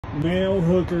Male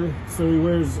hooker, so he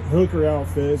wears hooker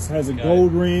outfits, has a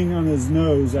gold ring on his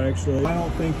nose, actually. I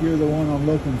don't think you're the one I'm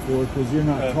looking for because you're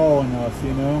not tall enough,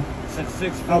 you know?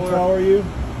 6'4". How tall are you?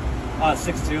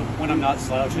 6'2", when I'm not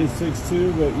slouching. She's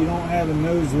 6'2", but you don't have a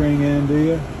nose ring in, do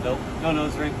you? Nope, no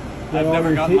nose ring. I've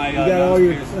never gotten my nose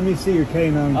pierced. Let me see your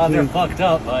canine teeth. They're fucked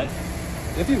up, but...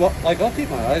 If you like, I'll keep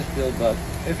my eyes peeled, but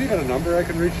if you got a number I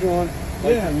can reach you on.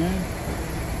 Like, yeah, man.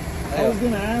 I was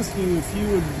going to ask you if you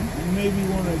would maybe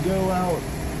want to go out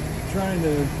trying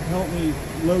to help me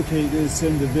locate this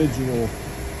individual.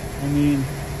 I mean,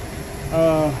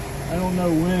 I don't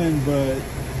know when, but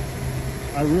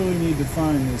I really need to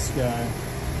find this guy.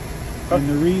 And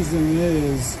the reason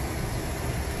is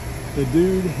the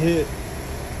dude hit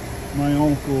my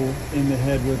uncle in the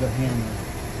head with a hammer.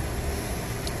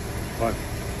 What?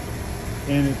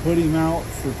 And it put him out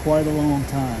for quite a long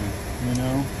time, you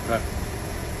know? Okay.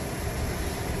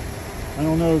 I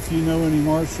don't know if you know any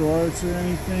martial arts or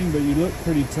anything, but you look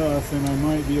pretty tough, and I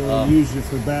might be able to use you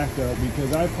for backup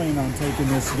because I plan on taking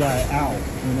this guy out,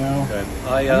 you know? Okay.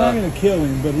 I'm not going to kill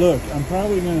him, but look, I'm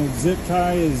probably going to zip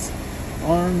tie his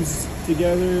arms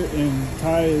together and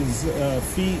tie his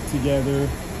feet together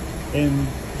and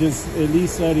just at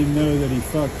least let him know that he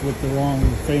fucked with the wrong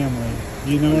family.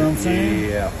 You know what I'm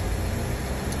saying? Yeah.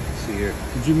 Let's see here.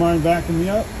 Would you mind backing me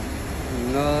up?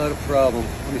 Not a problem.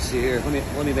 Let me see here.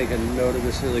 Let me make a note of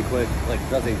this really quick. Like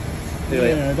nothing. Anyway.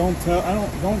 Yeah, don't tell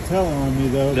on me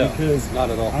though, no, because not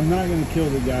at all. I'm not going to kill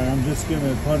the guy. I'm just going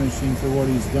to punish him for what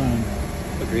he's done.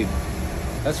 Agreed.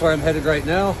 That's where I'm headed right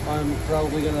now. I'm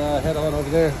probably going to head on over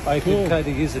there. I could kind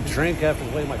of use a drink after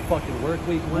the way my fucking work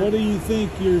week went. What do you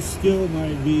think your skill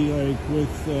might be like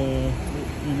with,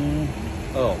 you know?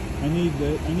 Oh. I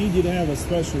need you to have a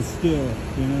special skill,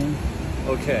 you know?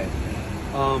 Okay.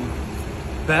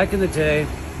 Back in the day.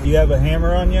 You have a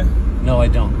hammer on you? No, I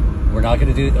don't. We're not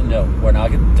going to do it. No, we're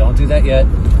not going to. Don't do that yet.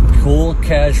 Cool,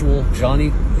 casual,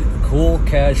 Johnny. Cool,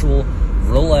 casual,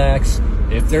 relax.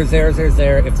 If they're there, they're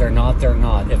there. If they're not, they're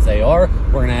not. If they are,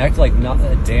 we're going to act like not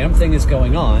a damn thing is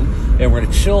going on, and we're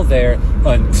going to chill there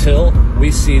until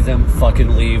we see them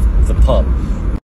fucking leave the pub.